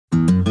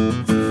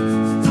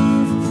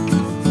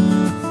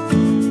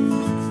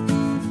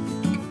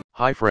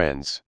Hi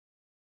friends.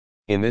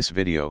 In this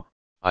video,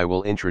 I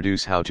will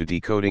introduce how to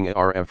decoding a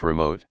RF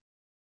remote.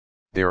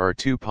 There are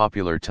two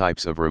popular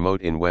types of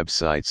remote in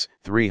websites,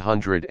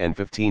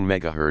 315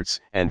 MHz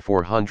and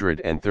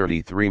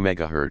 433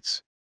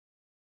 MHz.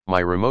 My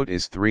remote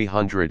is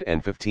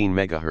 315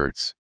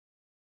 MHz.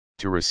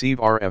 To receive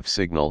RF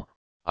signal,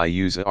 I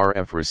use a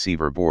RF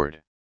receiver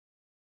board.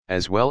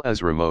 As well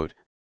as remote,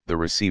 the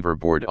receiver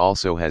board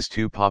also has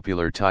two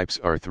popular types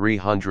are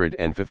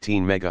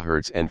 315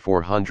 MHz and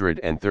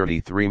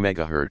 433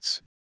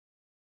 MHz.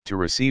 To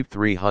receive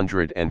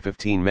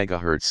 315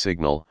 MHz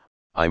signal,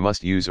 I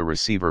must use a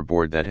receiver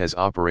board that has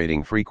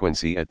operating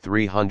frequency at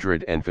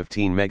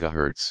 315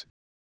 MHz.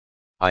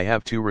 I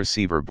have two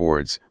receiver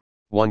boards,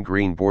 one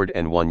green board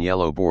and one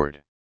yellow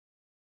board.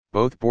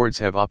 Both boards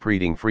have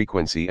operating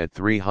frequency at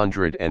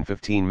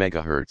 315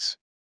 MHz.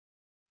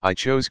 I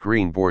chose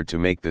green board to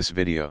make this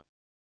video.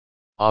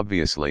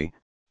 Obviously,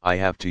 I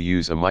have to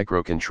use a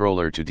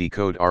microcontroller to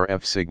decode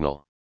RF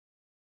signal.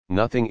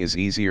 Nothing is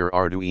easier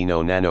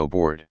Arduino Nano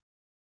board.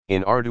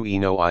 In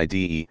Arduino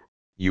IDE,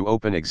 you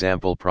open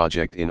example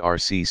project in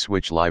RC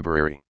switch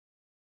library.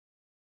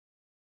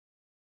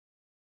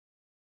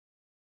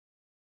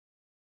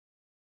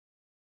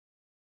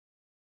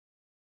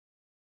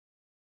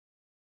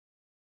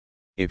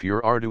 If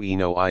your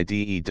Arduino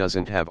IDE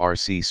doesn't have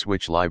RC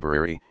switch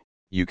library,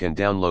 you can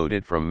download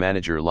it from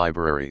manager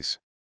libraries.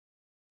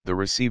 The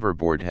receiver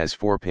board has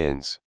 4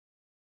 pins.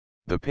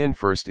 The pin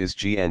first is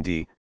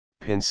GND,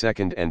 pin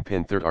second and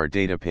pin third are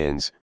data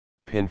pins,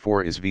 pin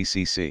 4 is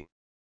VCC.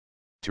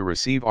 To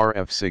receive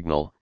RF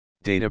signal,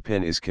 data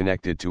pin is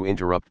connected to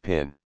interrupt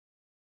pin.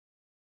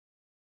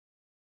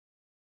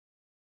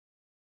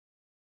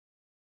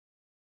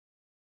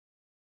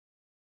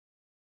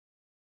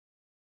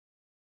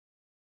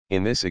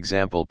 In this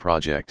example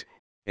project,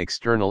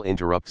 external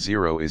interrupt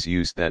 0 is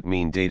used, that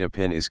mean data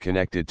pin is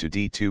connected to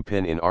D2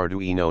 pin in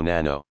Arduino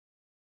Nano.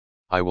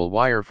 I will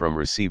wire from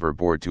receiver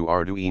board to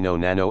Arduino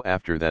Nano,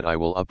 after that I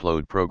will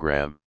upload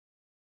program.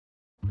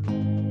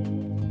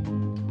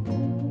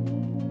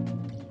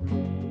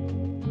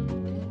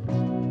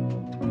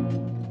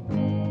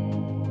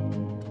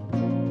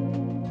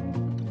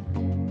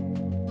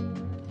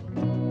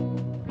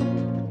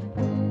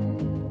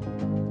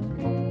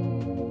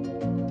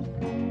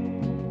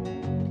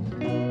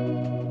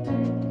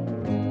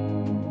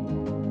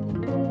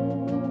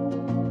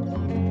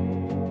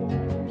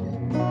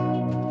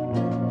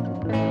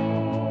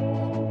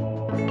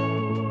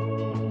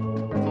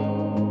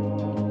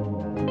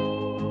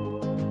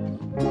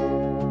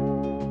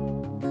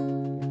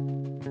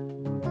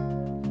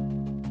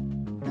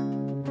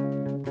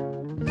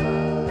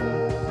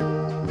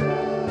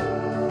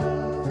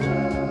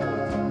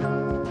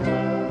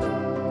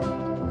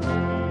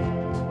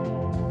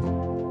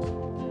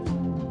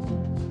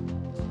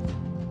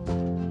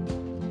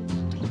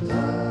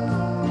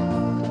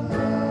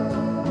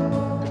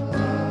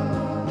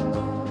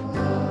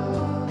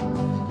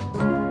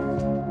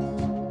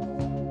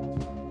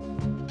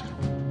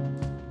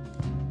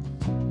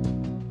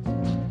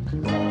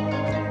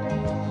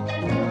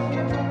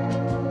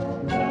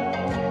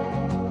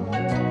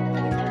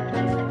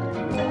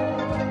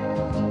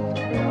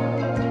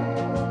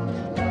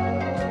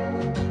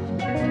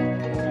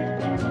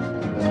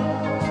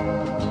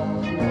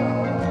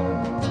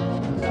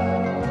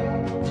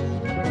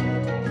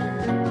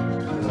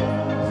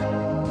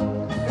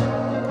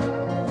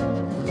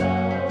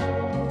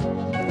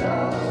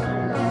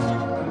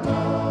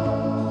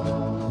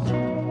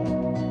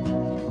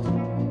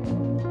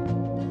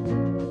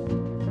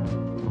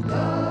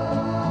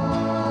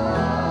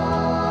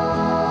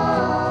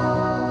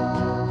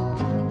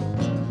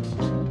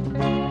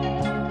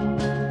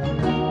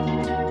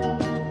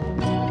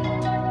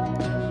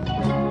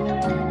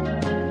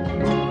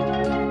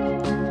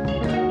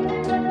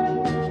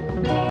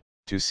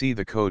 To see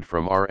the code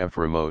from RF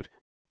remote,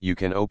 you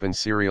can open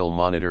serial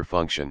monitor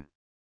function.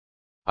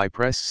 I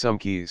press some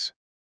keys.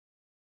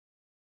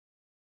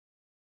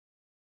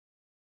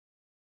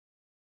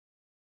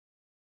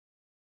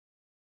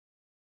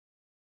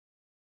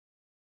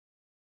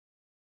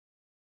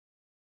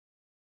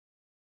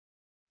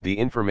 The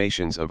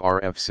informations of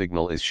RF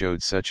signal is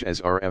showed, such as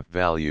RF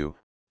value,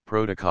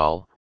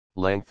 protocol,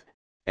 length,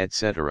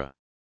 etc.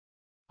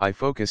 I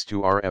focus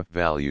to RF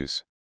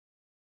values.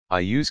 I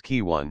use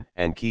key 1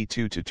 and key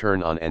 2 to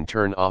turn on and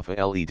turn off a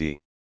LED.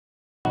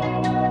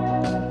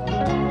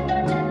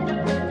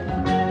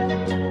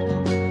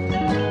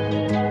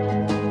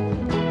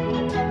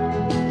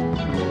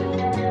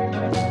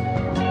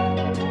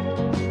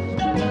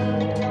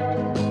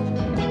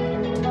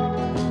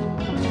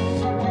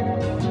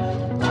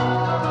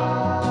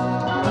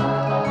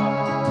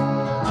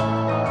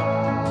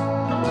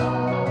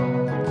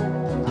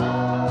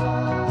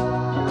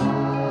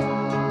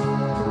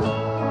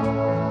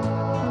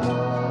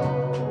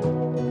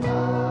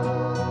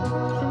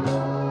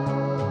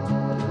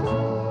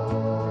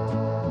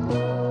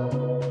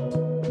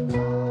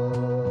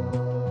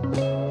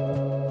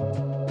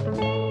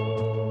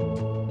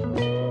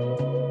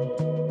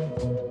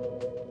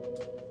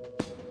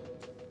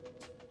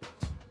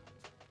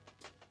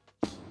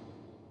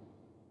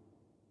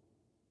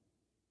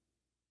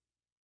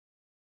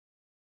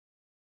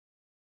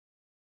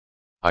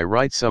 I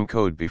write some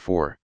code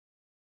before.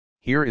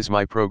 Here is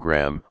my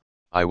program,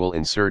 I will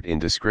insert in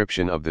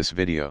description of this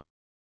video.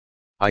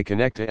 I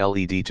connect a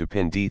LED to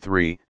pin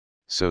D3,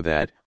 so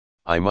that,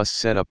 I must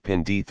set up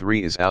pin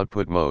D3 is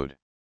output mode.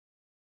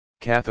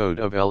 Cathode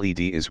of LED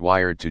is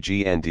wired to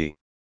GND.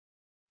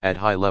 At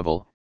high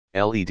level,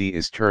 LED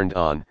is turned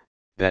on,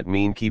 that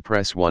mean key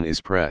press 1 is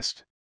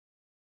pressed.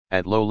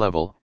 At low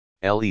level,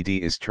 LED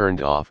is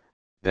turned off,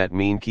 that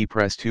mean key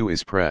press 2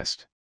 is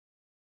pressed.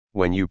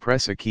 When you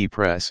press a key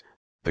press,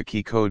 the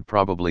key code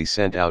probably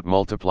sent out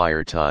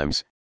multiplier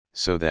times,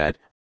 so that,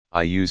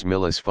 I use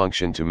millis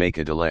function to make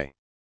a delay.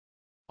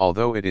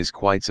 Although it is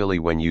quite silly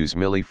when use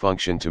milli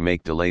function to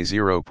make delay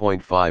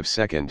 0.5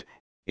 second,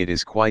 it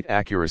is quite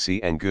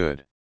accuracy and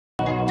good.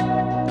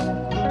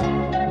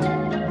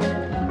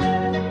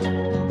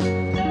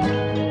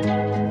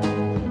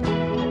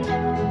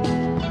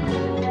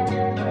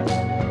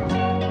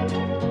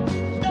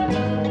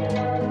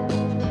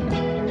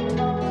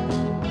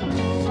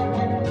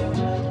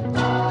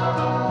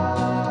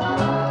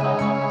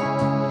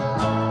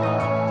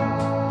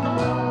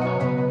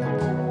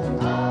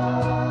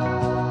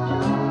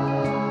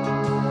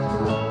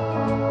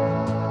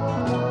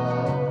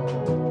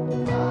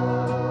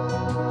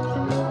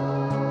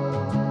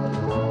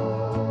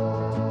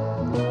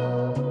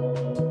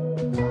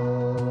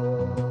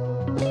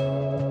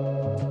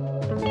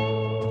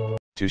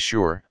 To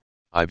sure,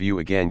 I view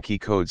again key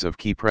codes of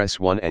key press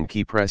 1 and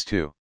key press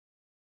 2.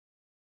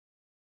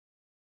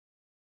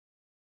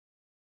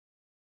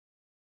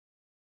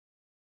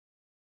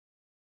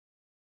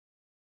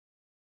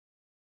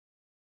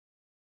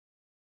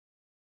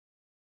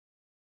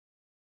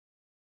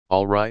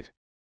 Alright.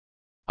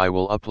 I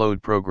will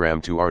upload program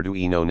to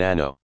Arduino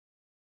Nano.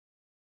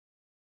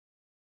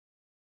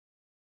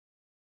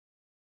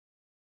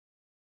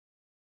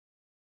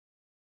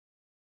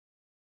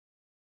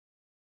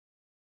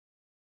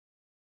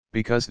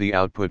 Because the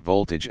output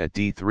voltage at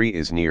D3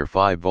 is near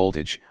 5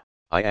 voltage,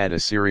 I add a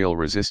serial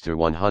resistor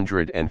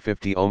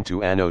 150 ohm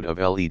to anode of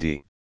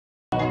LED.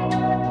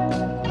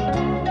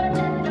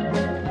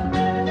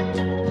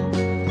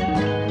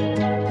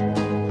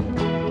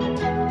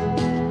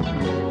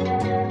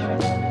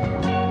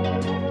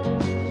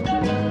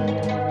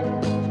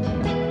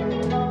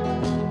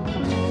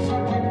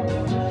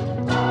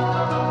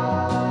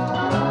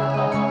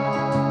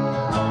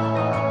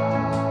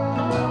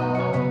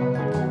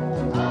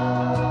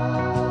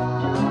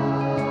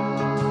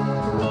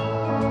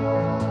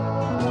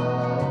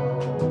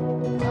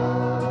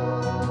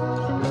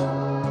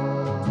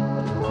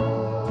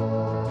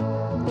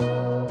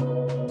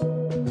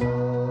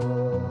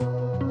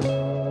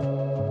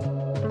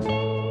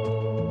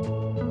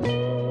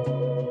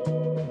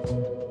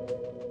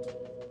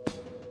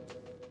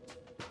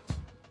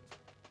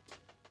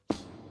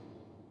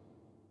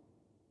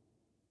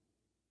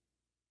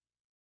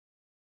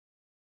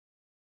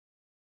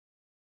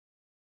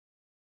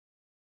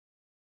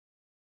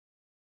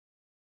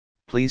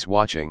 Please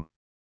watching.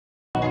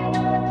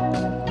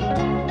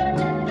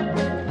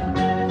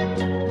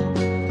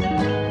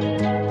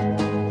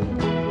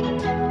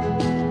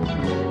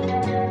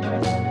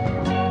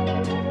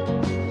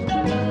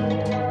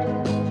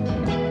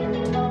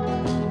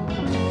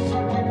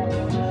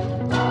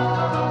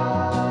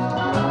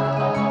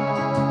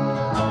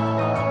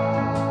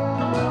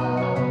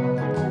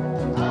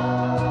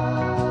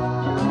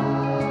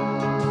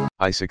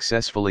 I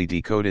successfully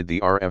decoded the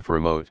RF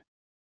remote.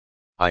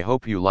 I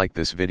hope you like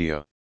this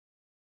video.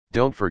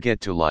 Don't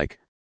forget to like,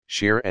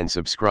 share and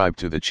subscribe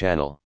to the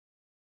channel.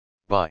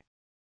 Bye.